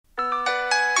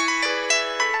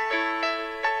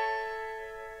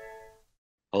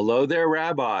Hello there,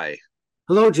 Rabbi.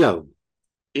 Hello, Joe.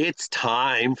 It's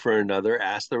time for another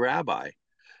Ask the Rabbi.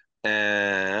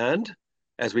 And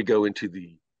as we go into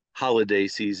the holiday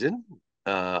season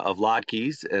of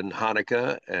latkes and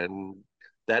Hanukkah and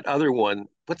that other one,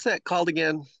 what's that called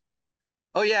again?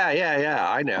 Oh, yeah,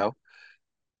 I know.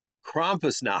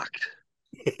 Krampusnacht.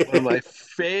 One of my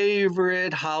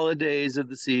favorite holidays of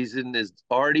the season is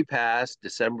already past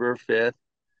December 5th,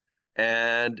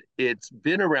 and it's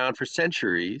been around for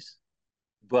centuries,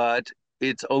 but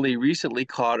it's only recently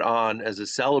caught on as a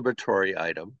celebratory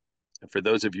item. And for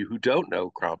those of you who don't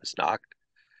know Krampusnacht,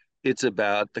 it's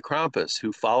about the Krampus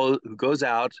who goes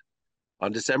out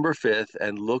on December 5th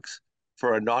and looks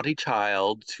for a naughty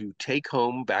child to take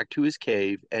home back to his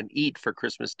cave and eat for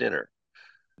Christmas dinner.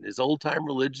 Is old time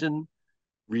religion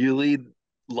really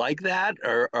like that?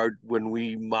 Or when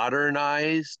we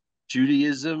modernized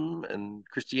Judaism and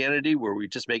Christianity, were we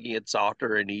just making it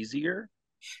softer and easier?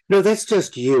 No, that's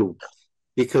just you,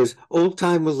 because old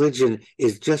time religion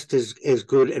is just as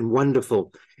good and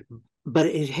wonderful, but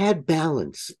it had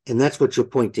balance, and that's what you're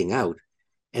pointing out.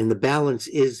 And the balance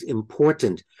is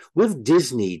important. We've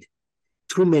Disneyed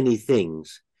too many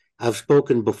things. I've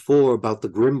spoken before about the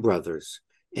Grimm brothers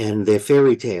and their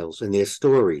fairy tales and their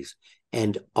stories,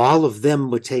 and all of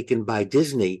them were taken by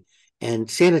Disney and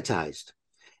sanitized.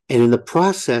 And in the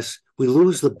process, we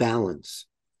lose the balance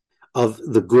of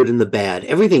the good and the bad.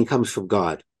 Everything comes from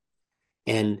God,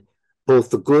 and both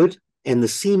the good and the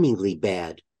seemingly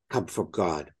bad come from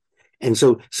God. And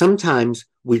so sometimes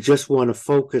we just want to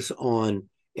focus on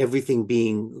everything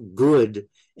being good,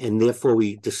 and therefore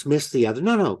we dismiss the other.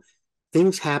 No, no,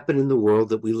 things happen in the world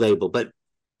that we label, but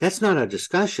that's not our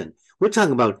discussion. We're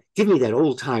talking about give me that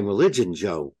old time religion,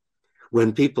 Joe,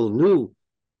 when people knew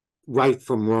right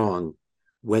from wrong,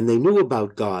 when they knew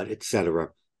about God, etc.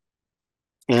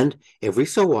 And every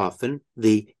so often,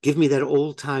 the give me that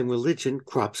old time religion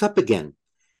crops up again,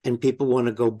 and people want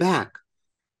to go back.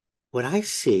 What I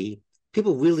see,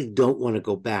 people really don't want to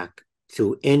go back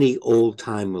to any old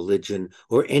time religion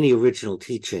or any original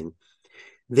teaching.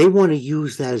 They want to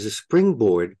use that as a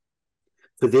springboard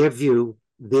for their view,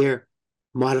 their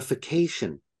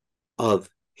modification of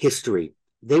history.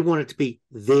 They want it to be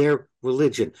their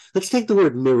religion. Let's take the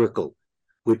word miracle,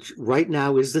 which right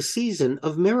now is the season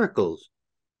of miracles.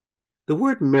 The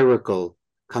word miracle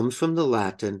comes from the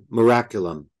Latin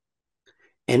miraculum,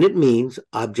 and it means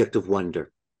object of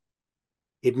wonder.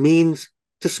 It means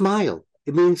to smile.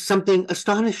 It means something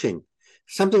astonishing,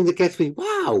 something that gets me,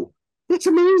 wow, that's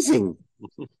amazing.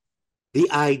 The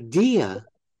idea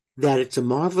that it's a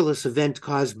marvelous event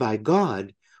caused by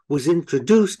God was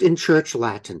introduced in church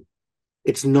Latin.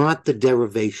 It's not the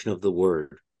derivation of the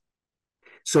word.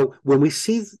 So when we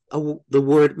see the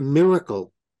word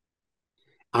miracle,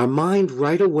 our mind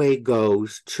right away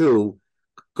goes to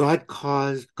God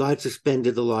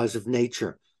suspended the laws of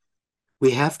nature.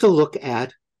 We have to look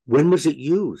at when was it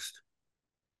used?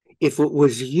 If it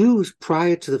was used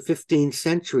prior to the 15th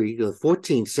century, the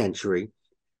 14th century,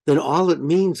 then all it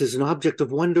means is an object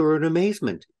of wonder and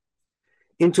amazement.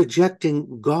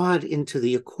 Interjecting God into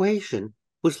the equation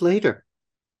was later.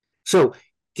 So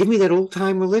give me that old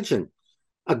time religion.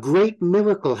 A great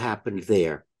miracle happened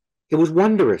there. It was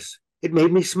wondrous. It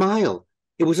made me smile.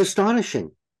 It was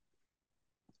astonishing.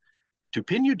 To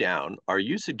pin you down, are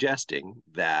you suggesting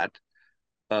that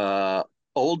uh,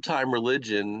 old time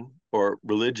religion or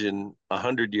religion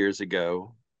 100 years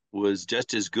ago was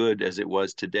just as good as it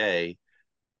was today,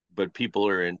 but people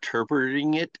are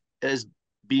interpreting it as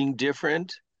being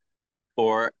different,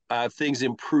 or things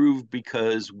improved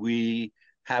because we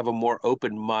have a more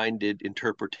open-minded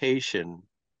interpretation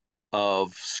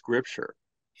of scripture?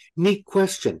 Neat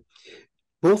question.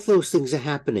 Both those things are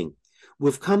happening.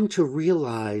 We've come to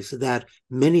realize that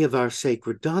many of our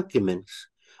sacred documents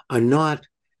are not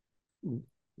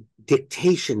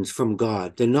dictations from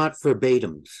God, they're not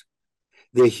verbatims.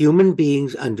 They're human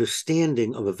beings'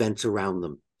 understanding of events around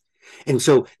them. And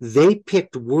so they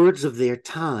picked words of their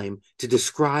time to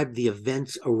describe the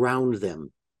events around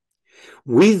them.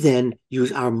 We then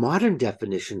use our modern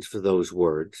definitions for those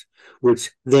words,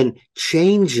 which then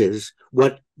changes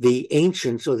what the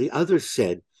ancients or the others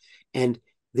said. And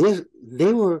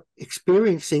they were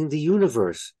experiencing the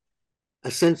universe,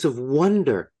 a sense of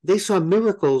wonder. They saw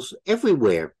miracles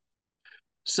everywhere.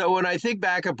 So when I think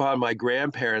back upon my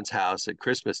grandparents' house at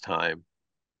Christmas time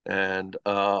and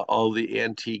all the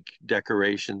antique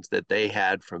decorations that they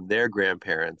had from their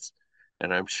grandparents,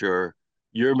 and I'm sure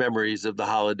your memories of the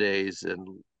holidays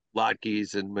and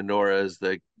latkes and menorahs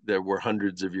that were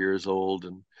hundreds of years old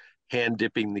and hand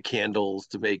dipping the candles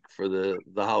to make for the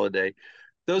holiday.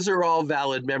 those are all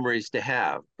valid memories to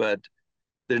have, but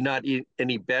they're not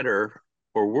any better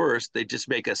or worse. They just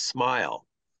make us smile.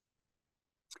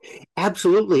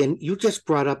 Absolutely. And you just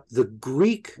brought up the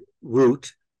Greek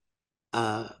root,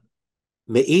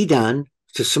 meidon,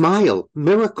 to smile,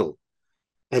 miracle,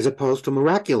 as opposed to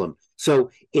miraculum.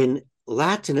 So in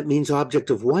Latin, it means object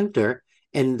of wonder,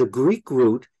 and the Greek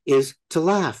root is to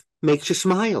laugh, makes you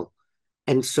smile.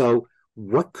 And so,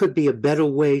 what could be a better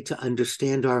way to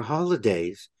understand our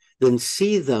holidays than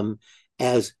see them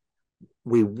as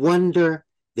we wonder,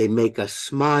 they make us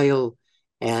smile,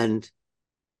 and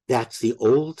that's the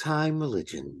old time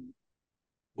religion.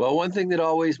 Well, one thing that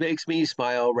always makes me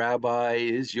smile, Rabbi,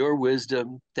 is your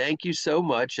wisdom. Thank you so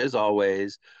much, as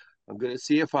always. I'm going to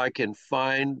see if I can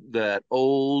find that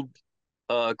old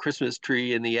Christmas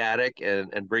tree in the attic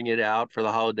and bring it out for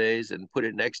the holidays and put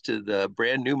it next to the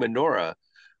brand new menorah,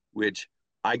 which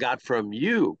I got from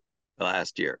you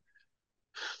last year.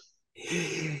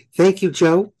 Thank you,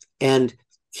 Joe, and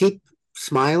keep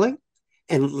smiling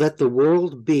and let the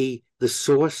world be the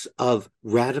source of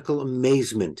radical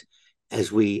amazement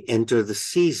as we enter the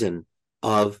season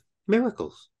of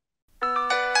miracles.